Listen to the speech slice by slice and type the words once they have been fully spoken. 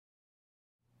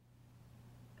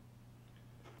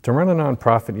To run a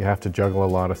nonprofit, you have to juggle a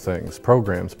lot of things.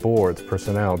 Programs, boards,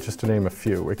 personnel, just to name a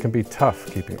few. It can be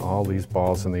tough keeping all these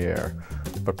balls in the air.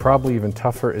 But probably even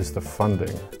tougher is the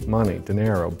funding. Money,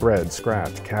 dinero, bread,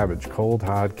 scratch, cabbage, cold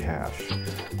hard cash.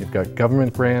 You've got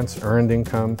government grants, earned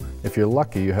income. If you're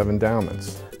lucky, you have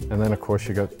endowments. And then of course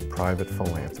you got private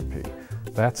philanthropy.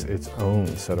 That's its own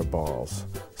set of balls.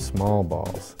 Small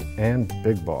balls and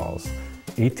big balls.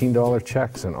 $18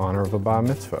 checks in honor of a bar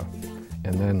mitzvah.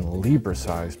 And then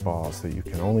Libra-sized balls that you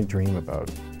can only dream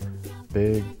about.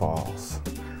 Big balls.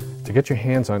 To get your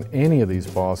hands on any of these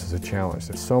balls is a challenge.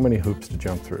 There's so many hoops to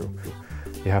jump through.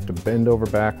 You have to bend over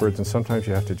backwards, and sometimes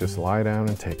you have to just lie down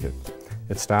and take it.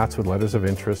 It starts with letters of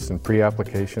interest and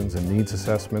pre-applications and needs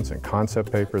assessments and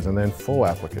concept papers and then full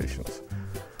applications.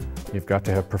 You've got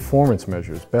to have performance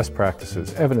measures, best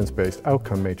practices, evidence-based,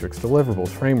 outcome matrix, deliverables,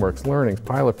 frameworks, learnings,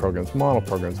 pilot programs, model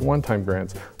programs, one-time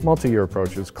grants, multi-year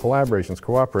approaches, collaborations,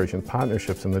 cooperation,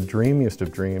 partnerships, and the dreamiest of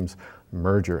dreams,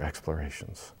 merger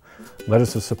explorations.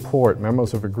 Letters of support,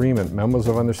 memos of agreement, memos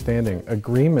of understanding,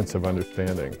 agreements of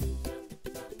understanding,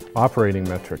 operating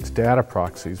metrics, data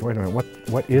proxies. Wait a minute,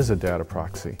 what is a data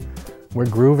proxy? We're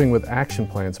grooving with action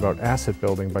plans about asset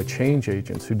building by change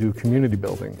agents who do community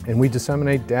building. And we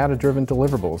disseminate data-driven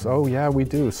deliverables. Oh yeah, we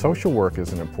do. Social work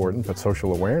isn't important, but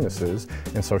social awareness is,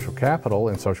 and social capital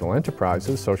and social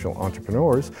enterprises, social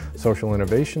entrepreneurs, social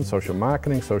innovation, social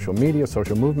marketing, social media,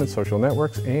 social movements, social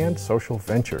networks, and social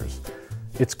ventures.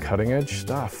 It's cutting-edge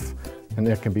stuff, and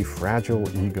there can be fragile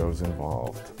egos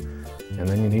involved. And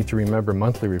then you need to remember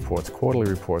monthly reports, quarterly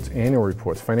reports, annual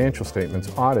reports, financial statements,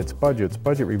 audits, budgets,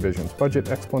 budget revisions, budget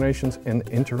explanations, and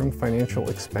interim financial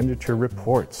expenditure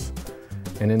reports.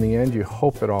 And in the end, you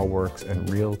hope it all works and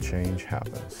real change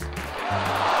happens.